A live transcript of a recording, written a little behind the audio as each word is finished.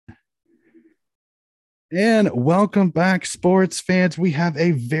And welcome back, sports fans. We have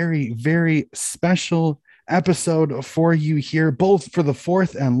a very, very special episode for you here, both for the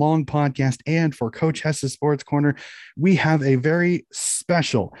fourth and long podcast and for Coach Hess's Sports Corner. We have a very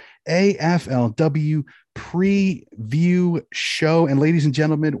special AFLW preview show. And ladies and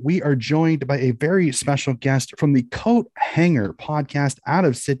gentlemen, we are joined by a very special guest from the Coat Hanger podcast out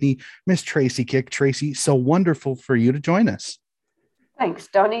of Sydney, Miss Tracy Kick. Tracy, so wonderful for you to join us. Thanks,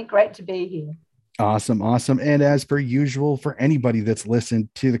 Donnie. Great to be here. Awesome, awesome. And as per usual, for anybody that's listened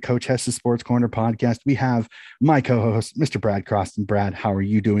to the Coach Hess's Sports Corner podcast, we have my co-host, Mr. Brad Croston. Brad, how are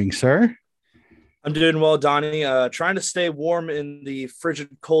you doing, sir? I'm doing well, Donnie. Trying to stay warm in the frigid,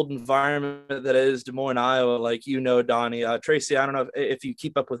 cold environment that is Des Moines, Iowa. Like Donnie. Tracy, I don't know if you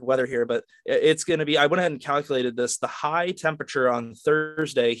keep up with weather here, but it's going to be. I went ahead and calculated this. The high temperature on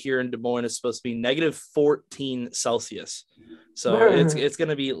Thursday here in Des Moines is supposed to be negative 14 Celsius. So it's going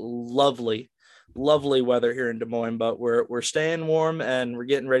to be lovely weather here in Des Moines. But we're staying warm and we're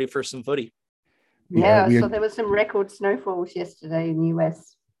getting ready for some footy. Yeah, so there was some record snowfalls yesterday in the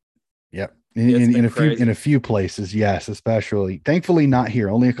US. Yep. In a few places, yes, especially. Thankfully, not here.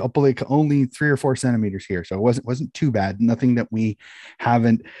 Only 3 or 4 centimeters here, so it wasn't too bad. Nothing that we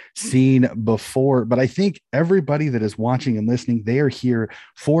haven't seen before. But I think everybody that is watching and listening, they are here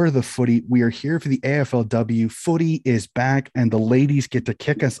for the footy. We are here for the AFLW. Footy is back, and the ladies get to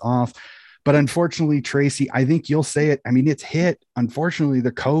kick us off. But unfortunately, Tracy, I think you'll say it. I mean, it's hit. Unfortunately,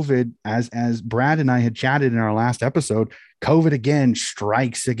 the COVID, as Brad and I had chatted in our last episode, COVID again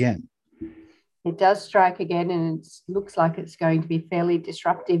strikes again. It does strike again, and it looks like it's going to be fairly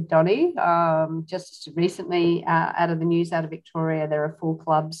disruptive, Donnie. Just recently, out of the news out of Victoria, there are 4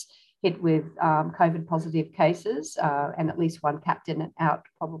 clubs hit with COVID positive cases, and at least one captain out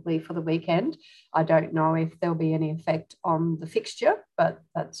probably for the weekend. I don't know if there'll be any effect on the fixture, but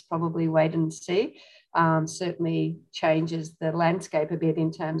that's probably wait and see. Certainly changes the landscape a bit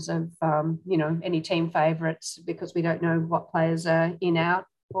in terms of, any team favourites, because we don't know what players are in, out,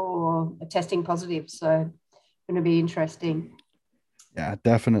 or testing positive. So it's going to be interesting. Yeah,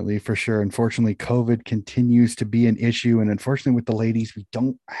 definitely, for sure. Unfortunately, COVID continues to be an issue, and unfortunately, with the ladies, we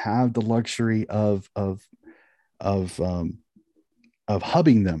don't have the luxury of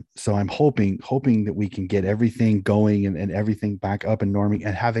hubbing them. So I'm hoping that we can get everything going and everything back up and norming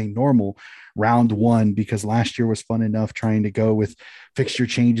and have a normal round one, because last year was fun enough trying to go with fixture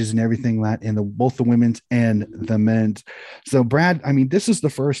changes and everything that in both the women's and the men's. So Brad, I mean, this is the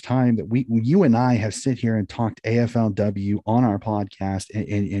first time that you and I have sit here and talked AFLW on our podcast.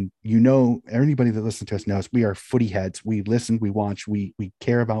 And everybody that listens to us knows we are footy heads. We listen, we watch, we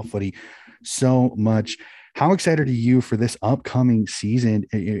care about footy so much. How excited are you for this upcoming season,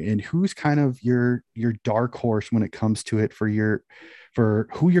 and who's kind of your dark horse when it comes to it for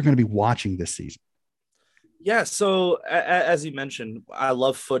who you're going to be watching this season? Yeah, so as you mentioned, I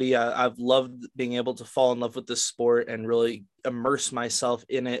love footy. I've loved being able to fall in love with this sport and really immerse myself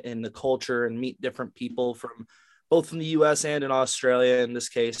in it, in the culture, and meet different people from both in the US and in Australia in this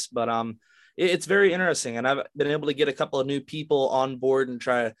case. But it's very interesting, and I've been able to get a couple of new people on board and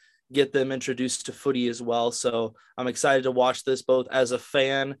try to get them introduced to footy as well. So I'm excited to watch this both as a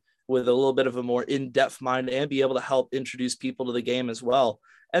fan with a little bit of a more in-depth mind and be able to help introduce people to the game as well.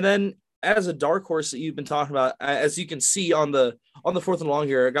 And then as a dark horse that you've been talking about, as you can see on the fourth and long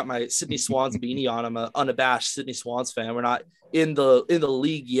here, I got my Sydney Swans beanie on. I'm an unabashed Sydney Swans fan. We're not in the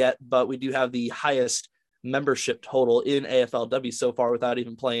league yet, but we do have the highest membership total in AFLW so far without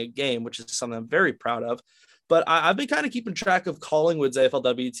even playing a game, which is something I'm very proud of. But I've been kind of keeping track of Collingwood's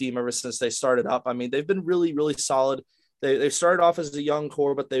AFLW team ever since they started up. I mean, they've been really, really solid. They started off as a young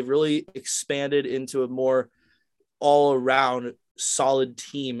core, but they've really expanded into a more all-around solid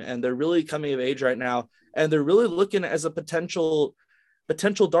team. And they're really coming of age right now. And they're really looking as a potential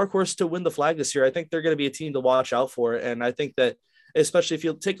dark horse to win the flag this year. I think they're going to be a team to watch out for. And I think that, especially if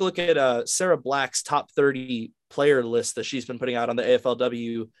you take a look at Sarah Black's top 30 player list that she's been putting out on the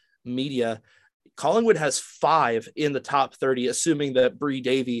AFLW media, Collingwood has 5 in the top 30, assuming that Bree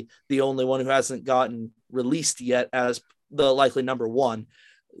Davy, the only one who hasn't gotten released yet as the likely number 1,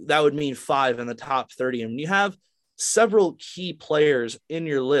 that would mean 5 in the top 30. And you have several key players in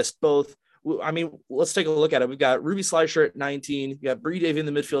your list, both, I mean, let's take a look at it. We've got Ruby Slicer at 19. You got Bree Davy in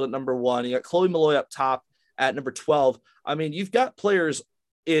the midfield at number 1. You got Chloe Malloy up top at number 12. I mean, you've got players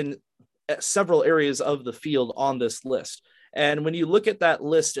in several areas of the field on this list. And when you look at that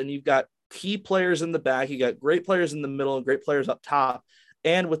list and you've got key players in the back, you got great players in the middle and great players up top,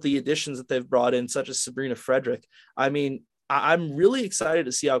 and with the additions that they've brought in, such as Sabrina Frederick, I mean, I'm really excited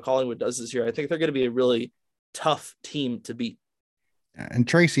to see how Collingwood does this year. I think they're going to be a really tough team to beat. And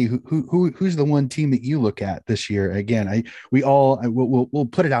Tracy, who's the one team that you look at this year? Again, we'll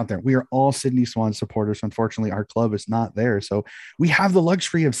put it out there. We are all Sydney Swans supporters. Unfortunately, our club is not there, so we have the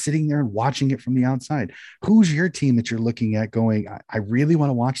luxury of sitting there and watching it from the outside. Who's your team that you're looking at going, I really want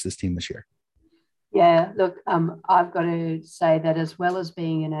to watch this team this year? Yeah, look, I've got to say that as well as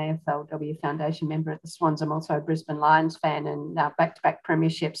being an AFLW Foundation member at the Swans, I'm also a Brisbane Lions fan, and back-to-back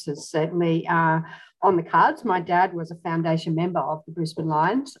premierships is certainly on the cards. My dad was a foundation member of the Brisbane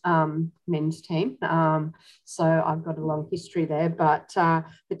Lions men's team, so I've got a long history there. But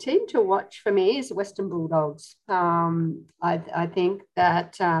the team to watch for me is the Western Bulldogs. I think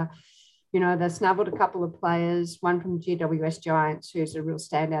that they snubbled a couple of players, one from GWS Giants, who's a real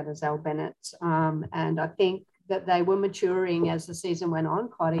standout, as Al Bennett. And I think that they were maturing as the season went on,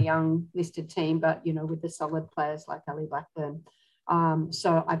 quite a young listed team, but, with the solid players like Ali Blackburn.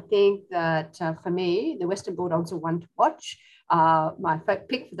 So I think that for me, the Western Bulldogs are one to watch. My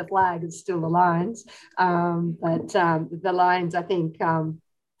pick for the flag is still the Lions. But the Lions, I think,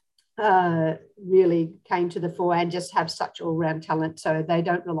 really came to the fore and just have such all-round talent. So they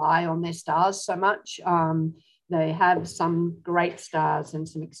don't rely on their stars so much. They have some great stars and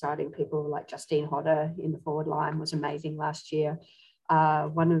some exciting people like Justine Hodder in the forward line was amazing last year.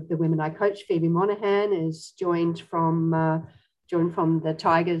 One of the women I coach, Phoebe Monaghan, is joined from the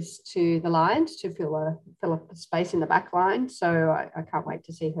Tigers to the Lions to fill up a space in the back line. So I can't wait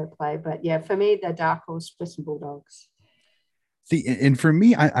to see her play. But yeah, for me, the dark horse Western Bulldogs. See, and for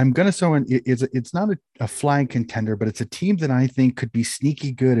me, I'm going to so it's not a flag contender, but it's a team that I think could be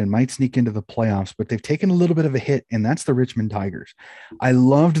sneaky good and might sneak into the playoffs, but they've taken a little bit of a hit, and that's the Richmond Tigers. I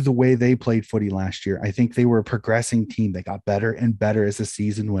loved the way they played footy last year. I think they were a progressing team. They got better and better as the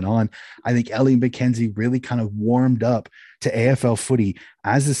season went on. I think Ellie McKenzie really kind of warmed up to AFL footy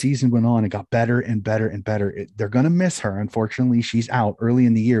as the season went on. It got better and better and better. They're going to miss her. Unfortunately, she's out early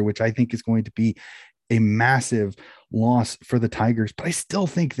in the year, which I think is going to be a massive loss for the Tigers, but I still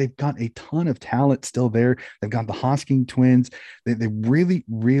think they've got a ton of talent still there. They've got the Hosking twins. They're really,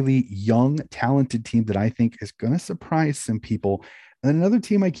 really young, talented team that I think is going to surprise some people. And another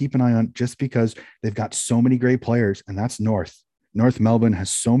team I keep an eye on just because they've got so many great players, and that's North. North Melbourne has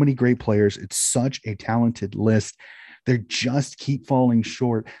so many great players. It's such a talented list. They just keep falling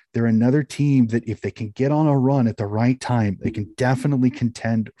short. They're another team that if they can get on a run at the right time, they can definitely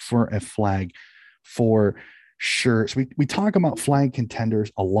contend for a flag for sure. So we talk about flag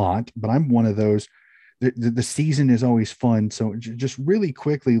contenders a lot, but I'm one of those. The season is always fun. So just really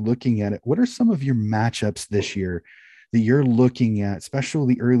quickly looking at it, what are some of your matchups this year that you're looking at,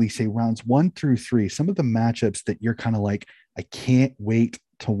 especially early, say rounds 1 through 3, some of the matchups that you're kind of like, I can't wait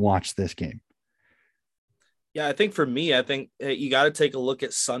to watch this game? Yeah, I think for me, you got to take a look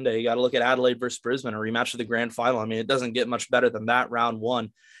at Sunday. You got to look at Adelaide versus Brisbane, a rematch of the grand final. I mean, it doesn't get much better than that round 1.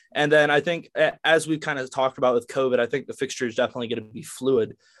 And then I think, as we kind of talked about with COVID, I think the fixture is definitely going to be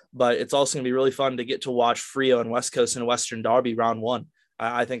fluid, but it's also going to be really fun to get to watch Freo and West Coast and Western Derby round 1.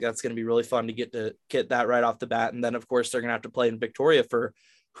 I think that's going to be really fun to get that right off the bat. And then, of course, they're going to have to play in Victoria for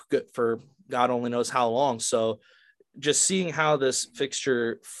God only knows how long. So just seeing how this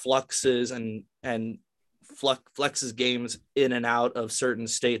fixture fluxes and flexes games in and out of certain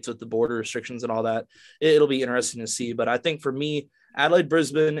states with the border restrictions and all that, it'll be interesting to see. But I think for me, Adelaide,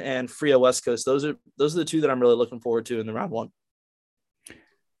 Brisbane, and Freo West Coast, those are the two that I'm really looking forward to in the round 1.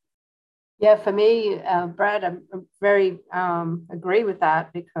 Yeah, for me, Brad, I very agree with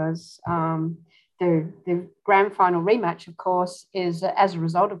that because the grand final rematch, of course, is as a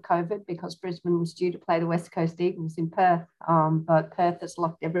result of COVID because Brisbane was due to play the West Coast Eagles in Perth, but Perth has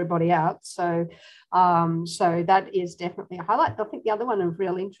locked everybody out. So that is definitely a highlight. I think the other one of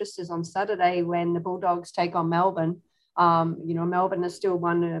real interest is on Saturday when the Bulldogs take on Melbourne. Melbourne is still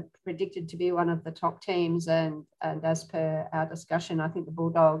predicted to be one of the top teams, and as per our discussion, I think the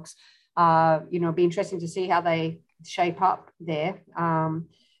Bulldogs, it'll be interesting to see how they shape up there.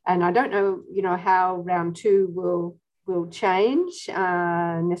 And I don't know, how round 2 will change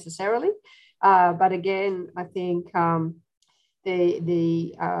necessarily, but again, I think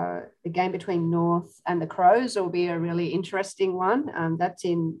the game between North and the Crows will be a really interesting one. That's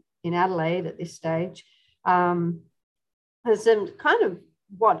in Adelaide at this stage. There's some kind of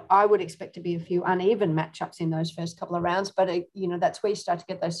what I would expect to be a few uneven matchups in those first couple of rounds, but that's where you start to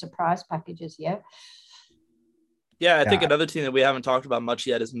get those surprise packages. Yeah, I think another team that we haven't talked about much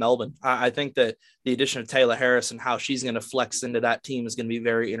yet is Melbourne. I think that the addition of Taylor Harris and how she's going to flex into that team is going to be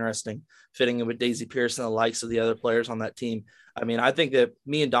very interesting, fitting in with Daisy Pearce and the likes of the other players on that team. I mean, I think that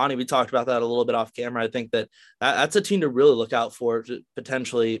me and Donnie, we talked about that a little bit off camera. I think that's a team to really look out for to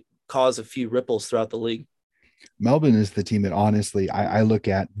potentially cause a few ripples throughout the league. Melbourne is the team that honestly I look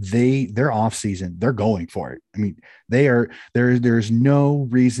at. Their off season, they're going for it. I mean, they are there's no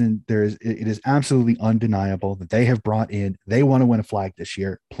reason. It is absolutely undeniable that they have brought in, they want to win a flag this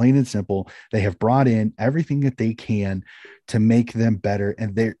year, plain and simple. They have brought in everything that they can to make them better.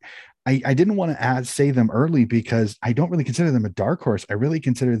 And I didn't want to say them early because I don't really consider them a dark horse. I really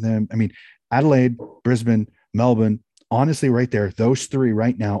consider them, I mean, Adelaide, Brisbane, Melbourne, honestly, right there, those three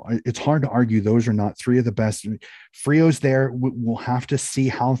right now, it's hard to argue those are not three of the best. Frio's there. We'll have to see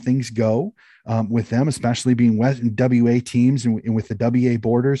how things go with them, especially being West and WA teams and with the WA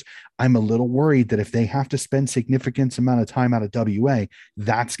borders. I'm a little worried that if they have to spend significant amount of time out of WA,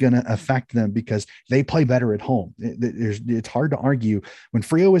 that's going to affect them because they play better at home. It's hard to argue when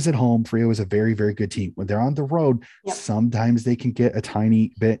Frio is at home. Frio is a very, very good team. When they're on the road, sometimes they can get a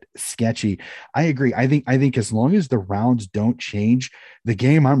tiny bit sketchy. I agree. I think as long as the rounds don't change, the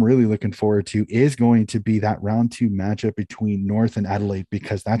game I'm really looking forward to is going to be that round 2 matchup between North and Adelaide,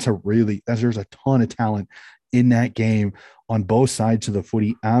 because there's a ton of talent in that game on both sides of the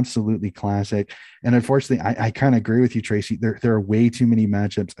footy. Absolutely classic. And unfortunately, I kind of agree with you, Tracy. There are way too many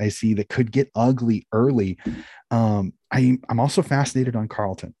matchups I see that could get ugly early. I'm also fascinated on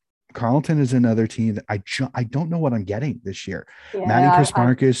Carlton. Carlton is another team that I don't know what I'm getting this year. Yeah, Maddie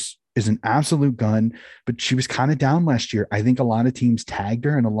Chrismarcus is an absolute gun, but she was kind of down last year. I think a lot of teams tagged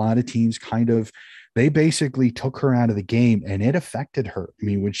her and a lot of teams they basically took her out of the game, and it affected her. I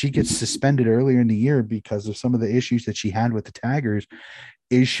mean, when she gets suspended earlier in the year because of some of the issues that she had with the taggers,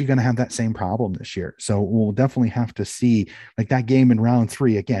 is she going to have that same problem this year? So we'll definitely have to see, like that game in round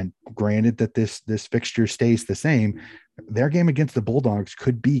 3. Again, granted that this fixture stays the same, their game against the Bulldogs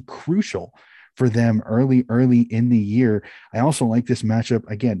could be crucial for them early in the year. I also like this matchup.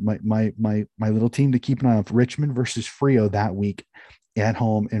 Again, my little team to keep an eye on, Richmond versus Frio that week at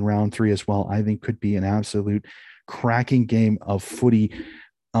home in round 3 as well. I think could be an absolute cracking game of footy.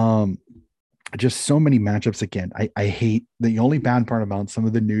 Just so many matchups. Again, I hate, the only bad part about some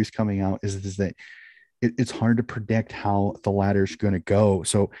of the news coming out is that it's hard to predict how the ladder's going to go.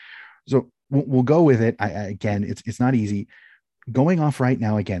 So we'll go with it. Again, it's not easy. Going off right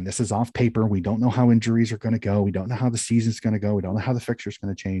now, again, this is off paper. We don't know how injuries are going to go. We don't know how the season's going to go. We don't know how the fixture is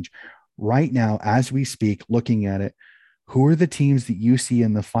going to change. Right now, as we speak, looking at it, who are the teams that you see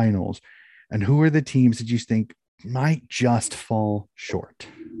in the finals, and who are the teams that you think might just fall short?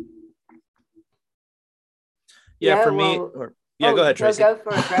 Yeah, for me, go ahead, Tracy. Go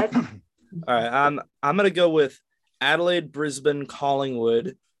for it, Brad. All right, I'm going to go with Adelaide, Brisbane,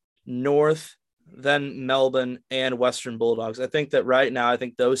 Collingwood, North, then Melbourne, and Western Bulldogs. I think that right now,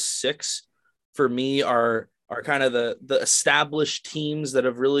 those 6 for me are kind of the established teams that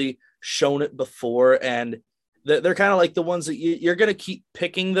have really shown it before, and they're kind of like the ones that you're going to keep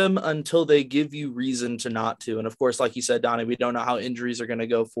picking them until they give you reason to not to. And of course, like you said, Donnie, we don't know how injuries are going to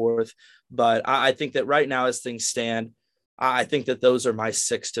go forth, but I think that right now, as things stand, I think that those are my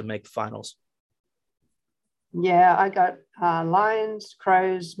 6 to make the finals. Yeah, I got Lions,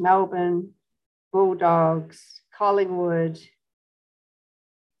 Crows, Melbourne, Bulldogs, Collingwood,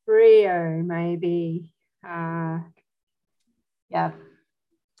 Rio, maybe. I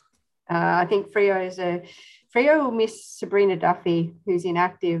think Freo will miss Sabrina Duffy, who's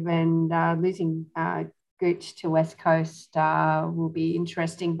inactive, and losing Gooch to West Coast will be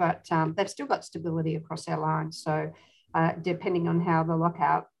interesting, but they've still got stability across our line. So depending on how the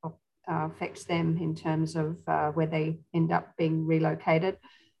lockout affects them in terms of where they end up being relocated.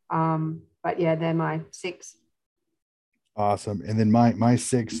 But yeah, they're my 6. Awesome. And then my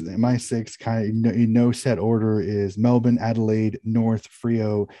six kind of in no set order is Melbourne, Adelaide, North,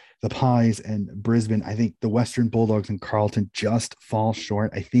 Freo, the Pies, and Brisbane. I think the Western Bulldogs and Carlton just fall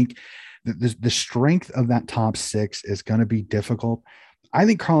short. I think the strength of that top 6 is going to be difficult. I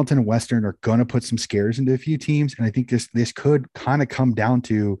think Carlton and Western are going to put some scares into a few teams. And I think this could kind of come down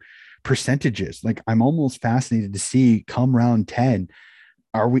to percentages. Like, I'm almost fascinated to see come round 10,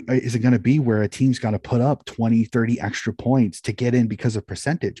 is it going to be where a team's got to put up 20, 30 extra points to get in because of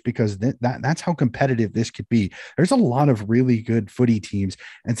percentage? Because that's how competitive this could be. There's a lot of really good footy teams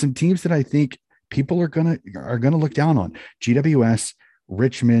and some teams that I think people are going to look down on. GWS,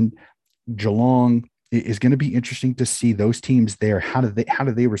 Richmond, Geelong. It is going to be interesting to see those teams there. How do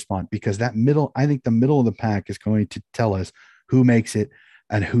they respond? Because I think the middle of the pack is going to tell us who makes it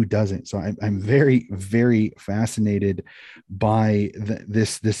and who doesn't. So I'm very, very fascinated by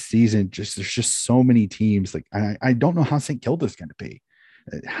this season. There's just so many teams. Like, I don't know how St. Kilda is going to be.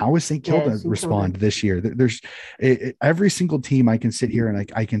 How is St. Kilda respond this year? There's every single team I can sit here and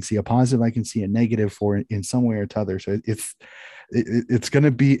I can see a positive, I can see a negative for it in some way or t'other. So it's going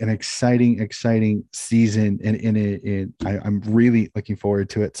to be an exciting season, and I'm really looking forward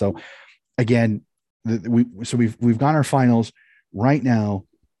to it. So again, we've got our finals right now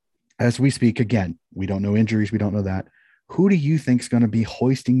as we speak. Again, we don't know injuries, we don't know that. Who do you think is going to be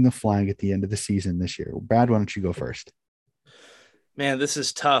hoisting the flag at the end of the season this year? Brad, why don't you go first? Man, this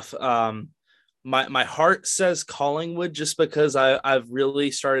is tough. My heart says Collingwood just because I've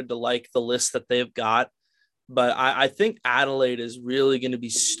really started to like the list that they've got. But I think Adelaide is really going to be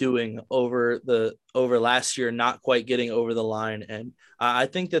stewing over last year, not quite getting over the line. And I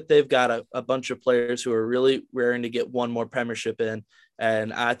think that they've got a bunch of players who are really raring to get one more premiership in.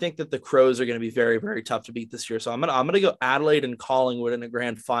 And I think that the Crows are going to be very, very tough to beat this year. So I'm gonna go Adelaide and Collingwood in a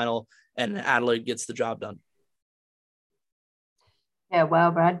grand final, and Adelaide gets the job done. Yeah,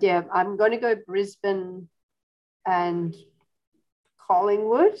 well, Brad, yeah, I'm going to go Brisbane and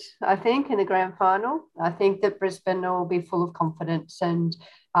Collingwood, I think, in the grand final. I think that Brisbane will be full of confidence, and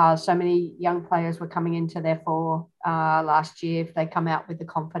so many young players were coming into their fore last year. If they come out with the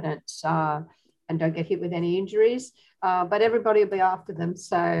confidence and don't get hit with any injuries, but everybody will be after them.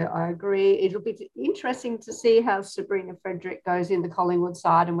 So I agree. It'll be interesting to see how Sabrina Frederick goes in the Collingwood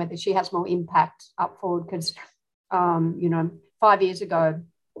side and whether she has more impact up forward because, 5 years ago,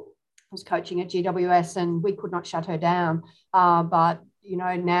 I was coaching at GWS and we could not shut her down. But,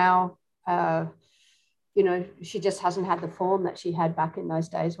 now, she just hasn't had the form that she had back in those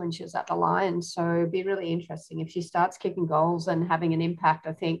days when she was at the Lions. So it'd be really interesting. If she starts kicking goals and having an impact,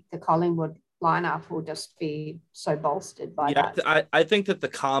 I think the Collingwood lineup will just be so bolstered by that. I think that the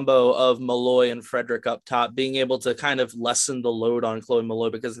combo of Malloy and Frederick up top, being able to kind of lessen the load on Chloe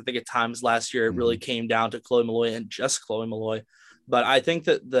Malloy, because I think at times last year it really came down to Chloe Malloy and just Chloe Malloy. But I think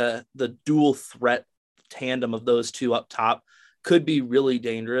that the dual threat tandem of those two up top could be really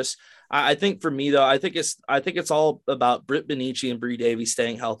dangerous. I think for me though, I think it's all about Britt Benici and Bree Davies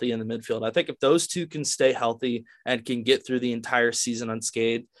staying healthy in the midfield. I think if those two can stay healthy and can get through the entire season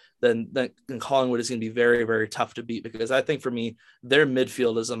unscathed, then Collingwood is going to be very, very tough to beat, because I think for me, their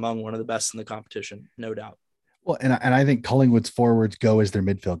midfield is among one of the best in the competition, no doubt. Well, and I think Collingwood's forwards go as their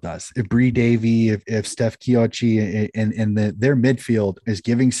midfield does. If Bree Davy, if Steph Kiochi and their midfield is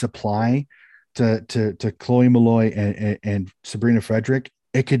giving supply to Chloe Malloy and Sabrina Frederick,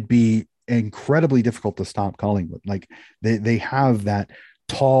 it could be incredibly difficult to stop Collingwood. Like they have that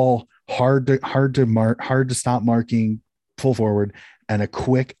tall, hard to stop marking full forward and a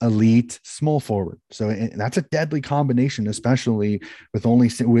quick elite small forward. So that's a deadly combination, especially with only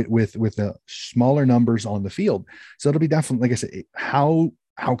with the smaller numbers on the field. So it'll be definitely, like I said, how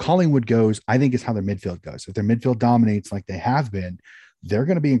Collingwood goes, I think is how their midfield goes. If their midfield dominates like they have been, they're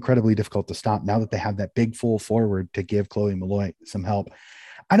going to be incredibly difficult to stop now that they have that big full forward to give Chloe Malloy some help.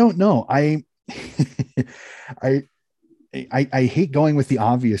 I don't know. I hate going with the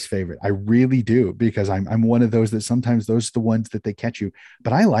obvious favorite. I really do, because I'm one of those that sometimes those are the ones that they catch you.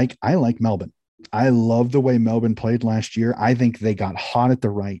 But I like Melbourne. I love the way Melbourne played last year. I think they got hot at the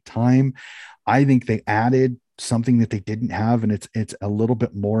right time. I think they added something that they didn't have, and it's a little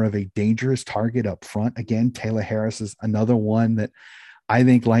bit more of a dangerous target up front. Again, Taylor Harris is another one that I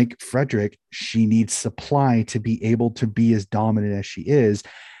think, like Frederick, she needs supply to be able to be as dominant as she is.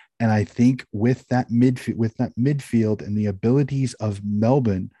 And I think with that midfield and the abilities of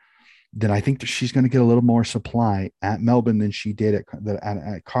Melbourne, then I think that she's going to get a little more supply at Melbourne than she did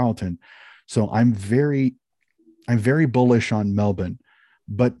at Carlton. So I'm very bullish on Melbourne,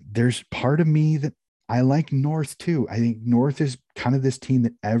 but there's part of me that I like North too. I think North is kind of this team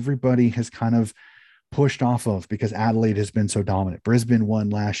that everybody has kind of pushed off of because Adelaide has been so dominant. Brisbane won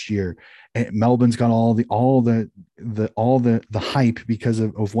last year. And Melbourne's got all the hype because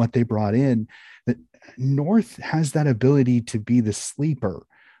of what they brought in. That North has that ability to be the sleeper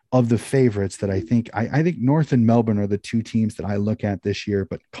of the favorites that I think North and Melbourne are the two teams that I look at this year,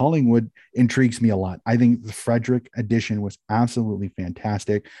 but Collingwood intrigues me a lot. I think the Frederick addition was absolutely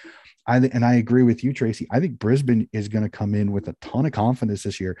fantastic. I agree with you, Tracy. I think Brisbane is going to come in with a ton of confidence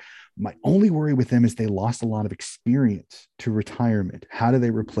this year. My only worry with them is they lost a lot of experience to retirement. How do they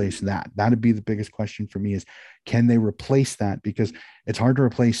replace that? That'd be the biggest question for me, is can they replace that? Because it's hard to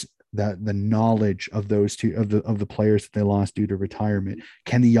replace the knowledge of those two of the players that they lost due to retirement.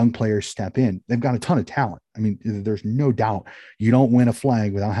 Can the young players step in? They've got a ton of talent. I mean, there's no doubt you don't win a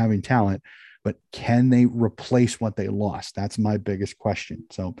flag without having talent. But can they replace what they lost? That's my biggest question.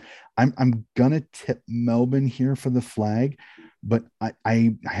 So I'm gonna tip Melbourne here for the flag, but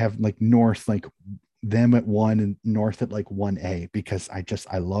I have like North, like them at 1 and North at like 1A, because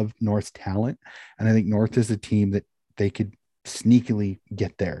I love North's talent, and I think North is a team that they could sneakily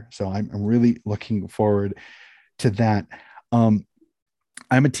get there. So I'm really looking forward to that. I'm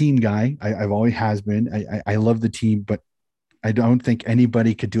a team guy. I've always has been. I love the team, but I don't think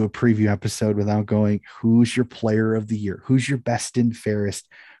anybody could do a preview episode without going, who's your player of the year? Who's your best and fairest?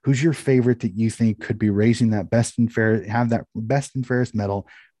 Who's your favorite that you think could be raising that best and fair, have that best and fairest medal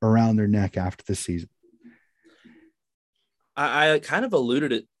around their neck after the season? I kind of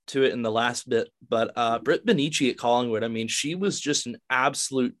alluded to it in the last bit, but Britt Benici at Collingwood, I mean, she was just an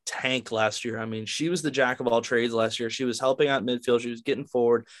absolute tank last year. I mean, she was the jack of all trades last year. She was helping out midfield. She was getting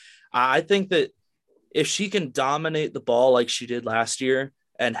forward. I think that if she can dominate the ball like she did last year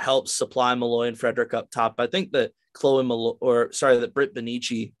and help supply Malloy and Frederick up top, I think that that Britt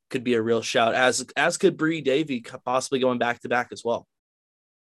Benici could be a real shout, as could Bree Davy, possibly going back to back as well.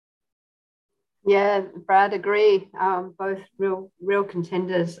 Yeah, Brad, agree. Both real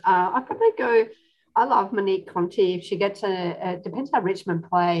contenders. I probably go. I love Monique Conti. If she gets it depends how Richmond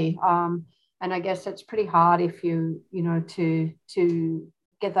play. And I guess it's pretty hard if to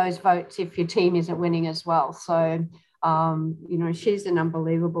get those votes if your team isn't winning as well. So she's an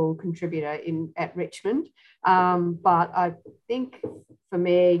unbelievable contributor at Richmond. But I think for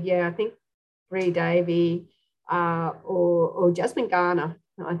me, I think Bree Davy or Jasmine Garner.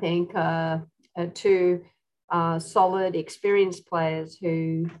 I think. Two solid, experienced players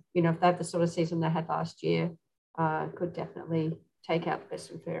who, if they have the sort of season they had last year, could definitely take out the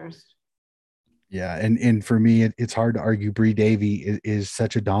best and fairest. Yeah, and for me, it's hard to argue. Bree Davy is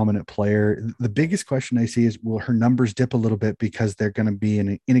such a dominant player. The biggest question I see is, will her numbers dip a little bit because they're going to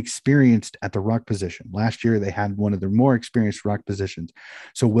be inexperienced at the ruck position? Last year, they had one of their more experienced ruck positions.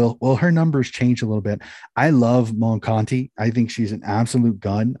 So will her numbers change a little bit? I love Monconti. I think she's an absolute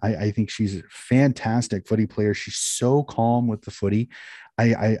gun. I think she's a fantastic footy player. She's so calm with the footy.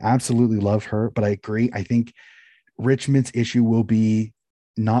 I absolutely love her, but I agree. I think Richmond's issue will be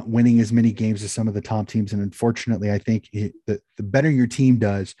not winning as many games as some of the top teams. And unfortunately, I think the better your team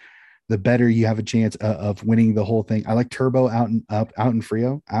does, the better you have a chance of winning the whole thing. I like Turbo out in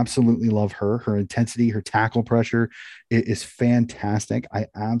Frio. Absolutely love her. Her intensity, her tackle pressure is fantastic. I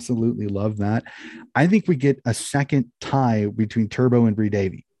absolutely love that. I think we get a second tie between Turbo and Bree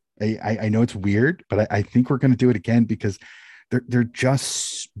Davy. I know it's weird, but I think we're going to do it again because they're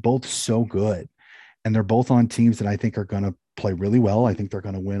just both so good. And they're both on teams that I think are going to play really well. I think they're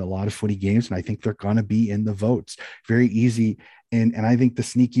going to win a lot of footy games, and I think they're going to be in the votes. Very easy. And I think the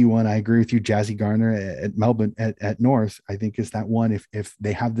sneaky one, I agree with you, Jazzy Garner at Melbourne at North, I think is that one. If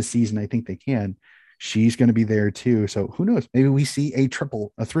they have the season, I think they can. She's going to be there too. So who knows? Maybe we see a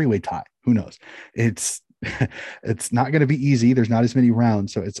three-way tie. Who knows? It's not going to be easy. There's not as many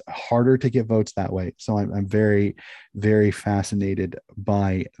rounds, so it's harder to get votes that way. So I'm very, very fascinated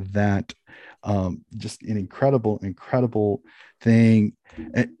by that. Just an incredible thing.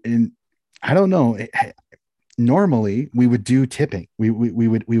 And I don't know. Normally we would do tipping. We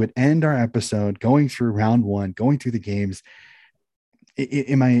would end our episode going through round one, going through the games.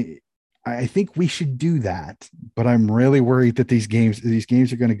 I think we should do that, but I'm really worried that these games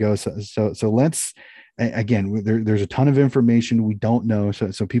are going to go. So let's, again, there's a ton of information we don't know.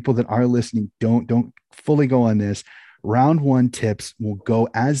 So people that are listening, don't fully go on this. Round one tips will go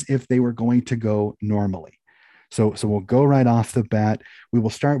as if they were going to go normally. So we'll go right off the bat. We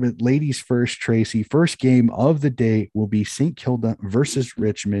will start with ladies first, Tracy. First game of the day will be St. Kilda versus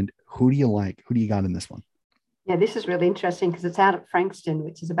Richmond. Who do you like? Who do you got in this one? Yeah, this is really interesting because it's out at Frankston,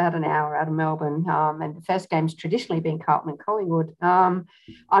 which is about an hour out of Melbourne. And the first game's traditionally been Carlton and Collingwood. I'm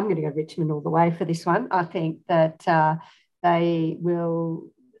going to go Richmond all the way for this one. I think that they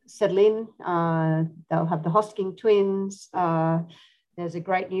will settle in. They'll have the Hosking twins. There's a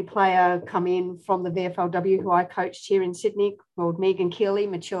great new player come in from the VFLW who I coached here in Sydney called Megan Keeley,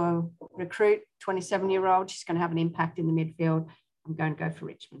 mature recruit, 27-year-old. She's going to have an impact in the midfield. I'm going to go for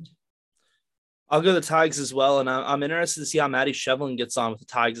Richmond. I'll go the Tigers as well, and I'm interested to see how Maddie Shevlin gets on with the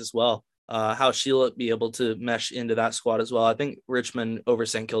Tigers as well, how she'll be able to mesh into that squad as well. I think Richmond over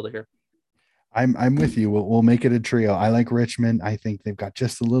St. Kilda here. I'm with you. We'll make it a trio. I like Richmond. I think they've got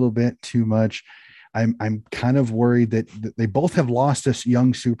just a little bit too much. I'm kind of worried that they both have lost this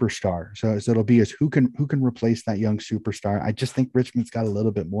young superstar. So it'll be as who can replace that young superstar. I just think Richmond's got a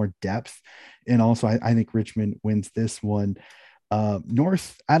little bit more depth, and also I think Richmond wins this one.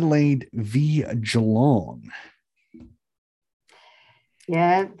 North Adelaide v Geelong.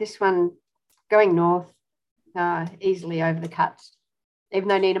 Yeah, this one going North easily over the Cats. Even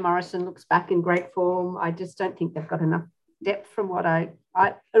though Nina Morrison looks back in great form, I just don't think they've got enough depth from what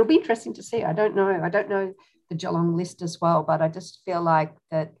it'll be interesting to see. I don't know the Geelong list as well, but I just feel like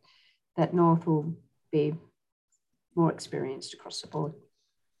that North will be more experienced across the board.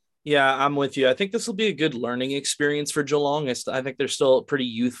 Yeah, I'm with you. I think this will be a good learning experience for Geelong. I think they're still a pretty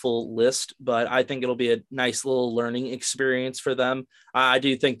youthful list, but I think it'll be a nice little learning experience for them. I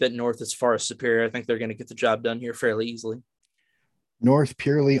do think that North is far superior. I think they're going to get the job done here fairly easily. North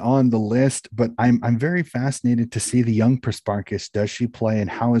purely on the list, but I'm very fascinated to see the young Prasparkas. Does she play, and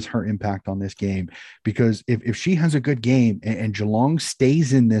how is her impact on this game? Because if she has a good game and Geelong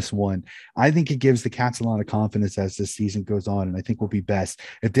stays in this one, I think it gives the Cats a lot of confidence as this season goes on, and I think will be best.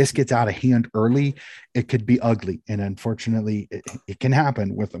 If this gets out of hand early, it could be ugly, and unfortunately, it can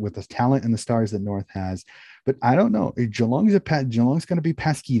happen with the talent and the stars that North has. But I don't know. Geelong's going to be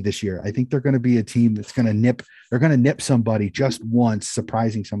pesky this year. I think they're going to be a team that's going to nip. They're going to nip somebody just once,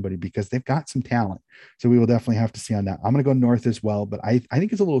 surprising somebody because they've got some talent. So we will definitely have to see on that. I'm going to go North as well, but I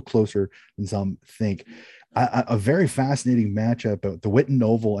think it's a little closer than some think. A very fascinating matchup at the Whitten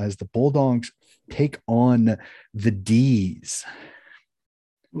Oval as the Bulldogs take on the D's.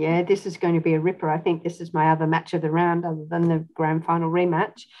 Yeah, this is going to be a ripper. I think this is my other match of the round, other than the grand final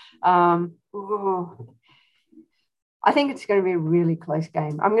rematch. I think it's going to be a really close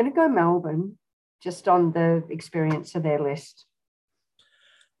game. I'm going to go Melbourne just on the experience of their list.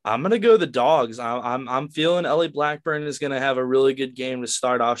 I'm gonna go the Dogs. I'm feeling Ellie Blackburn is gonna have a really good game to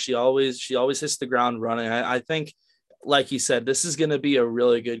start off. She always hits the ground running. I think, like you said, this is gonna be a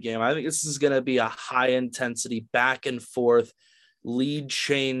really good game. I think this is gonna be a high intensity, back and forth, lead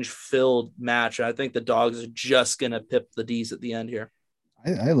change filled match. I think the Dogs are just gonna pip the D's at the end here.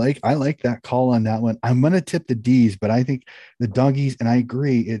 I like that call on that one. I'm gonna tip the D's, but I think the Doggies, and I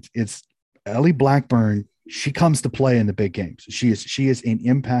agree. It's Ellie Blackburn. She comes to play in the big games. She is an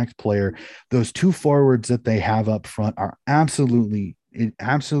impact player. Those two forwards that they have up front are absolutely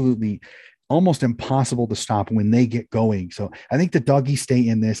almost impossible to stop when they get going. So I think the Doggies stay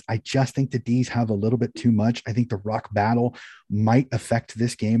in this. I just think the D's have a little bit too much. I think the ruck battle might affect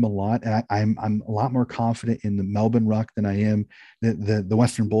this game a lot. And I'm a lot more confident in the Melbourne ruck than I am the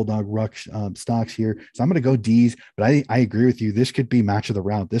Western Bulldog ruck stocks here. So I'm going to go D's, but I agree with you. This could be match of the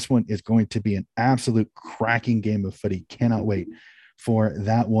round. This one is going to be an absolute cracking game of footy. Cannot wait for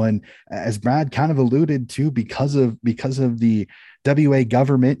that one. As Brad kind of alluded to, because of the WA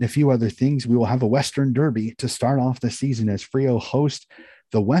government and a few other things, we will have a Western Derby to start off the season as Freo host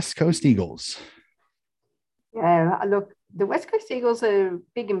the West Coast Eagles. Yeah, look, the West Coast Eagles are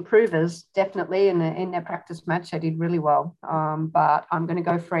big improvers, definitely, in their practice match. They did really well. But I'm going to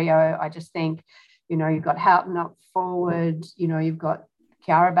go Freo. I just think, you've got Houghton up forward. You've got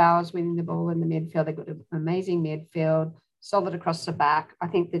Kiara Bowers winning the ball in the midfield. They've got an amazing midfield, solid across the back. I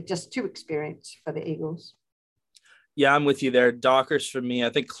think they're just too experienced for the Eagles. Yeah, I'm with you there. Dockers for me. I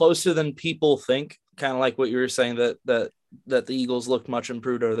think closer than people think, kind of like what you were saying, that the Eagles looked much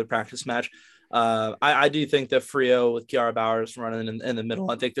improved over the practice match. I do think that Freo with Kiara Bowers running in the middle,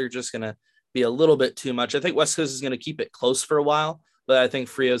 I think they're just going to be a little bit too much. I think West Coast is going to keep it close for a while, but I think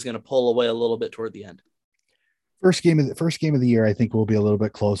Freo is going to pull away a little bit toward the end. First game of the year, I think will be a little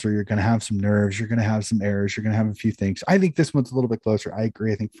bit closer. You're going to have some nerves. You're going to have some errors. You're going to have a few things. I think this one's a little bit closer. I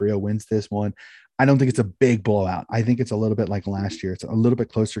agree. I think Freo wins this one. I don't think it's a big blowout. I think it's a little bit like last year. It's a little bit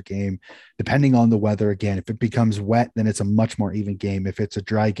closer game, depending on the weather. Again, if it becomes wet, then it's a much more even game. If it's a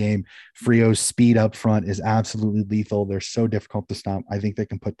dry game, Frio's speed up front is absolutely lethal. They're so difficult to stop. I think they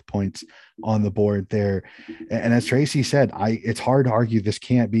can put the points on the board there. And as Tracy said, it's hard to argue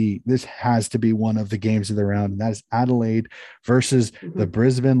this has to be one of the games of the round, and that is Adelaide versus the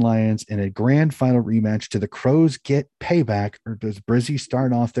Brisbane Lions in a grand final rematch. Do the Crows get payback, or does Brizzy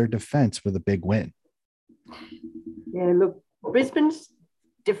start off their defense with a big win? Yeah, look, Brisbane's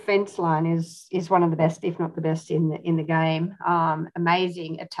defense line is one of the best, if not the best, in the game.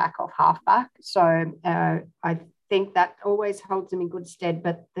 Amazing attack off halfback. So I think that always holds them in good stead.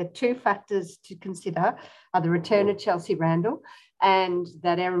 But the two factors to consider are the return of Chelsea Randall and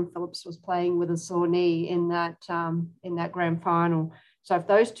that Aaron Phillips was playing with a sore knee in that grand final. So if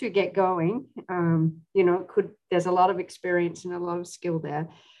those two get going, there's a lot of experience and a lot of skill there.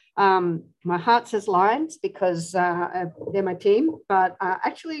 My heart says Lions because they're my team, but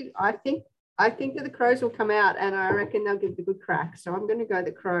actually I think that the Crows will come out, and I reckon they'll give it a good crack. So I'm going to go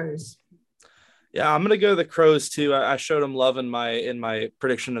the Crows. Yeah, I'm going to go the Crows too. I showed them love in my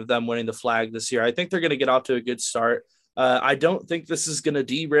prediction of them winning the flag this year. I think they're going to get off to a good start. I don't think this is going to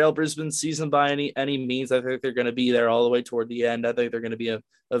derail Brisbane's season by any means. I think they're going to be there all the way toward the end. I think they're going to be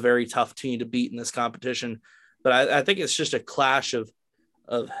a very tough team to beat in this competition. But I think it's just a clash of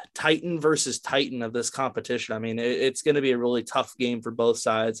Titan versus Titan of this competition. I mean, it's going to be a really tough game for both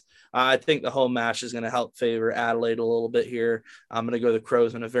sides. I think the home match is going to help favor Adelaide a little bit here. I'm going to go the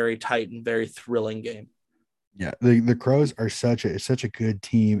Crows in a very tight and very thrilling game. Yeah, the Crows are such a good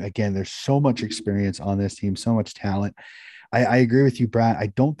team. Again, there's so much experience on this team, so much talent. I agree with you, Brad. I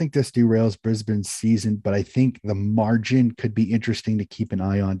don't think this derails Brisbane's season, but I think the margin could be interesting to keep an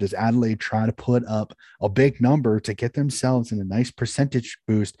eye on. Does Adelaide try to put up a big number to get themselves in a nice percentage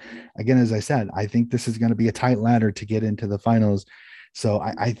boost? Again, as I said, I think this is going to be a tight ladder to get into the finals. So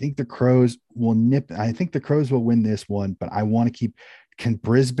I think the Crows will nip. I think the Crows will win this one, but I want to keep. Can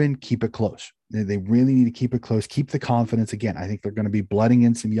Brisbane keep it close? They really need to keep it close, keep the confidence. Again, I think they're going to be blooding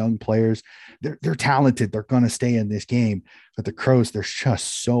in some young players. They're talented. They're going to stay in this game. But the Crows, there's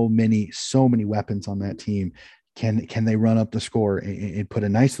just so many weapons on that team. Can they run up the score and put a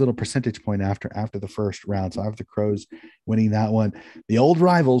nice little percentage point after the first round? So I have the Crows winning that one. The old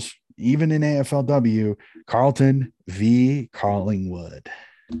rivals, even in AFLW, Carlton v Collingwood.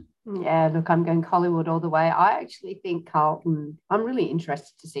 Yeah, look, I'm going Collingwood all the way. I actually think Carlton, I'm really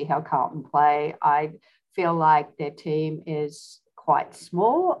interested to see how Carlton play. I feel like their team is quite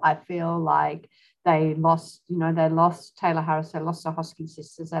small. I feel like they lost, they lost Taylor Harris, they lost the Hoskins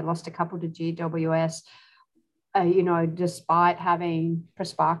sisters, they lost a couple to GWS. Despite having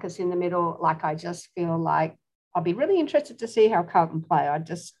Prasparkas in the middle, like I just feel like I'll be really interested to see how Carlton play.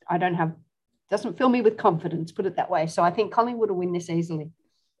 Doesn't fill me with confidence, put it that way. So I think Collingwood will win this easily.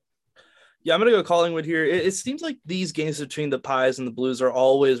 Yeah, I'm going to go Collingwood here. It seems like these games between the Pies and the Blues are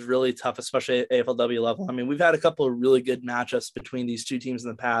always really tough, especially at AFLW level. I mean, we've had a couple of really good matchups between these two teams in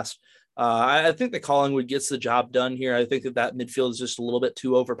the past. I think that Collingwood gets the job done here. I think that midfield is just a little bit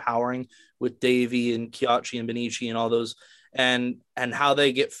too overpowering with Davey and Chiachi and Benici and all those. And how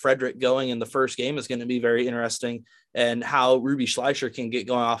they get Frederick going in the first game is going to be very interesting. And how Ruby Schleicher can get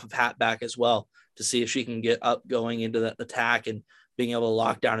going off of Hatback as well to see if she can get up going into that attack and being able to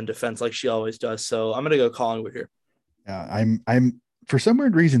lock down in defense like she always does. So I'm going to go Collingwood here. Yeah, I'm for some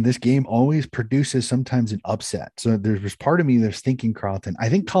weird reason, this game always produces sometimes an upset. So there's part of me that's thinking Carlton. I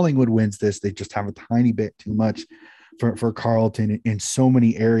think Collingwood wins this. They just have a tiny bit too much for Carlton in so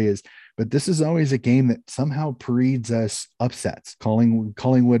many areas. But this is always a game that somehow breeds us upsets.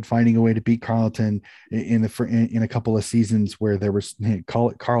 Collingwood finding a way to beat Carlton in a couple of seasons where there was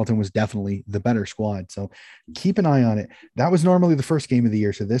Carlton was definitely the better squad. So keep an eye on it. That was normally the first game of the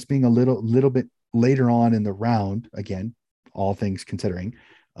year. So this being a little bit later on in the round, again, all things considering,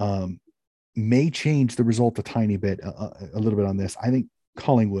 may change the result a tiny bit, a little bit on this. I think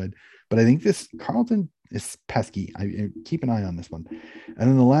Collingwood, but I think this Carlton is pesky. I keep an eye on this one. And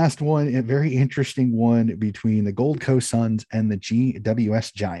then the last one, a very interesting one between the Gold Coast Suns and the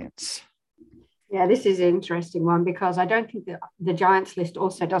GWS Giants. Yeah, this is an interesting one because I don't think that the Giants list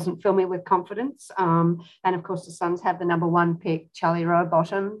also doesn't fill me with confidence. And of course, the Suns have the number one pick, Charlie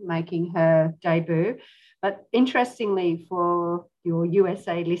Rowbottom, making her debut. But interestingly, for your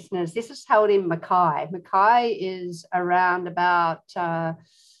USA listeners, this is held in Mackay. Mackay is around about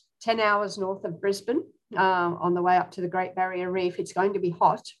 10 hours north of Brisbane, on the way up to the Great Barrier Reef. It's going to be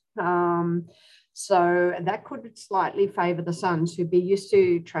hot. So that could slightly favour the Suns, who'd be used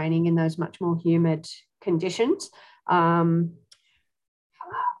to training in those much more humid conditions. I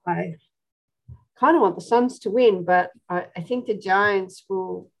kind of want the Suns to win, but I think the Giants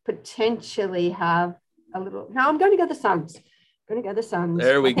will potentially have a little. No, I'm going to go the Suns.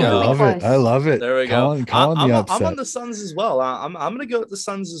 There we go. I love it. There we go. I'm on the Suns as well. I'm going to go with the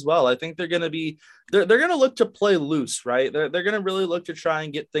Suns as well. I think they're going to be they're going to look to play loose, right? They're going to really look to try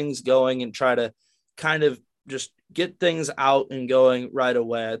and get things going and try to kind of just get things out and going right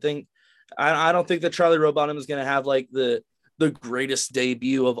away. I don't think that Charlie Rowbottom is going to have like the greatest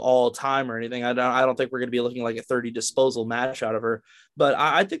debut of all time or anything. I don't think we're going to be looking like a 30 disposal match out of her, but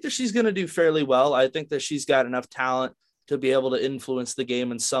I think that she's going to do fairly well. I think that she's got enough talent to be able to influence the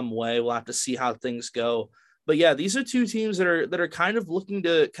game in some way. We'll have to see how things go. But yeah, these are two teams that are kind of looking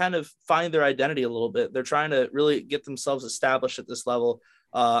to kind of find their identity a little bit. They're trying to really get themselves established at this level.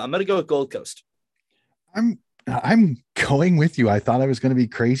 I'm going to go with Gold Coast. I'm going with you. I thought I was going to be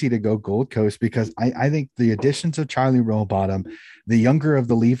crazy to go Gold Coast because I think the additions of Charlie Rowbottom, the younger of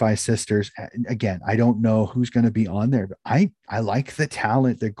the Levi sisters, again, I don't know who's going to be on there, but I like the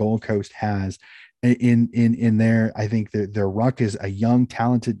talent that Gold Coast has in there. I think that their ruck is a young,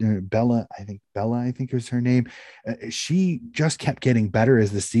 talented Bella. I think was her name. She just kept getting better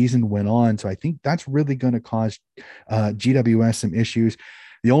as the season went on. So I think that's really going to cause GWS some issues.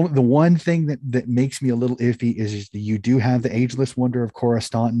 The one thing that makes me a little iffy is you do have the ageless wonder of Cora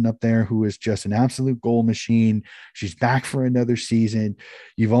Staunton up there, who is just an absolute goal machine. She's back for another season.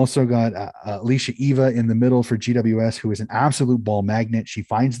 You've also got Alicia Eva in the middle for GWS, who is an absolute ball magnet. She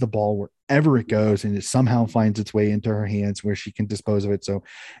finds the ball wherever it goes, and it somehow finds its way into her hands where she can dispose of it. So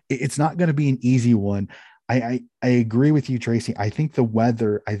it's not going to be an easy one. I agree with you, Tracy. I think the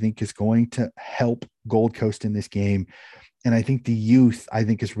weather, I think, is going to help Gold Coast in this game. And I think the youth, I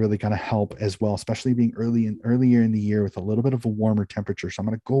think, is really going to help as well, especially being earlier in the year with a little bit of a warmer temperature. So I'm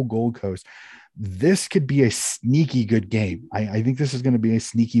going to go Gold Coast. This could be a sneaky good game. I think this is going to be a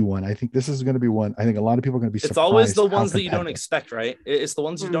sneaky one. I think this is going to be one. I think a lot of people are going to be surprised. It's always the ones that you don't expect, right? It's the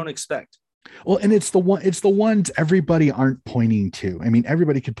ones you don't expect. Well, and it's the ones everybody aren't pointing to. I mean,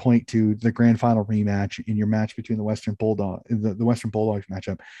 everybody could point to the grand final rematch in your match between the Western Bulldogs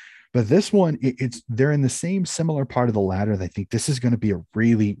matchup. But this one, they're in the same similar part of the ladder. I think this is going to be a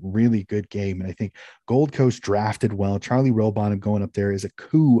really, really good game. And I think Gold Coast drafted well. Charlie Rowbottom going up there is a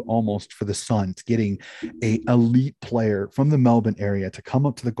coup almost for the Suns, getting a elite player from the Melbourne area to come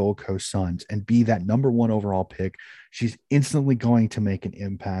up to the Gold Coast Suns and be that number 1 overall pick. She's instantly going to make an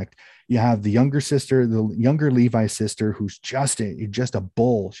impact. You have the younger Levi sister, who's just a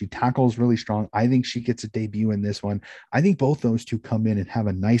bull. She tackles really strong. I think she gets a debut in this one. I think both those two come in and have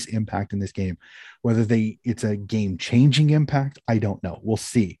a nice impact in this game. Whether it's a game-changing impact, I don't know. We'll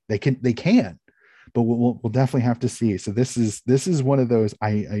see. They can, but we'll definitely have to see. So this is one of those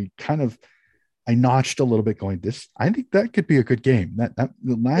I notched a little bit going, I think that could be a good game. That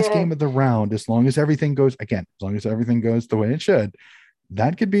the last game of the round, as long as everything goes the way it should,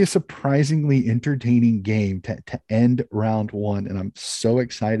 that could be a surprisingly entertaining game to end round 1. And I'm so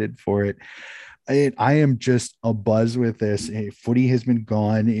excited for it. I am just a buzz with this. Footy has been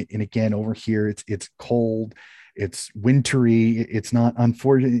gone. And again, over here, it's cold. It's wintry. It's not,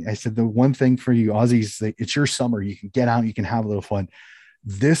 unfortunate. I said, the one thing for you Aussies, it's your summer. You can get out, you can have a little fun.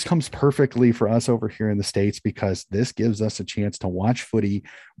 This comes perfectly for us over here in the States, because this gives us a chance to watch footy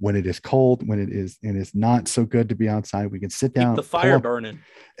when it is cold, when it is not so good to be outside. We can sit down, keep the fire burning.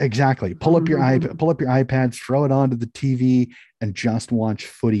 Exactly. Pull up your iPads, throw it onto the TV, and just watch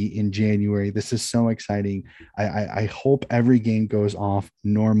footy in January. This is so exciting. I hope every game goes off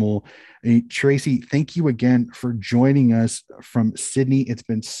normal. Tracy, thank you again for joining us from Sydney. It's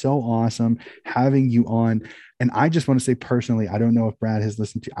been so awesome having you on. And I just want to say personally, I don't know if Brad has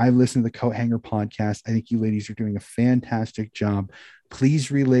listened to, I've listened to the Coat Hanger podcast. I think you ladies are doing a fantastic job. Please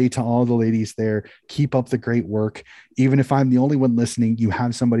relay to all the ladies there. Keep up the great work. Even if I'm the only one listening, you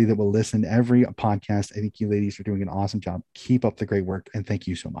have somebody that will listen to every podcast. I think you ladies are doing an awesome job. Keep up the great work. And thank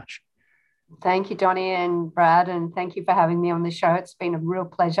you so much. Thank you, Donnie and Brad, and thank you for having me on the show. It's been a real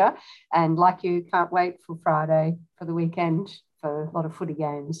pleasure. And like you, can't wait for Friday, for the weekend, for a lot of footy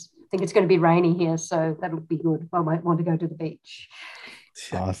games. I think it's going to be rainy here, so that'll be good. I might want to go to the beach.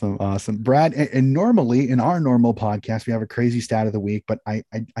 Awesome. Brad, and normally in our normal podcast, we have a crazy stat of the week, but I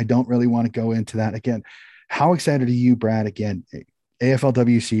don't really want to go into that again. How excited are you, Brad? Again,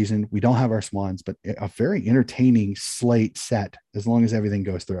 AFLW season, we don't have our Swans, but a very entertaining slate set as long as everything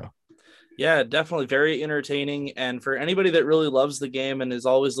goes through. Yeah, definitely very entertaining. And for anybody that really loves the game and is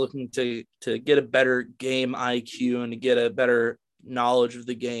always looking to get a better game IQ and to get a better knowledge of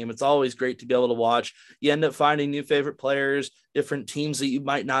the game, it's always great to be able to watch. You end up finding new favorite players, different teams that you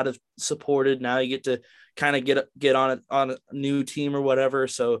might not have supported. Now you get to kind of get on a new team or whatever.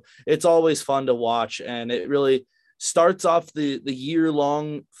 So it's always fun to watch. And it really starts off the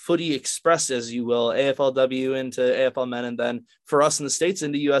year-long footy express, as you will, AFLW into AFL Men, and then for us in the States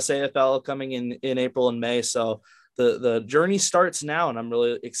into USAFL coming in April and May. So the journey starts now, and I'm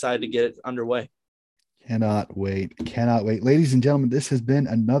really excited to get it underway. Cannot wait. Ladies and gentlemen, this has been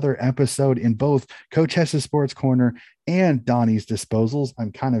another episode in both Coach Hess's Sports Corner and Donnie's Disposals.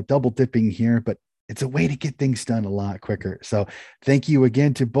 I'm kind of double dipping here, but it's a way to get things done a lot quicker. So thank you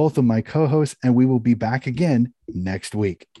again to both of my co-hosts, and we will be back again next week.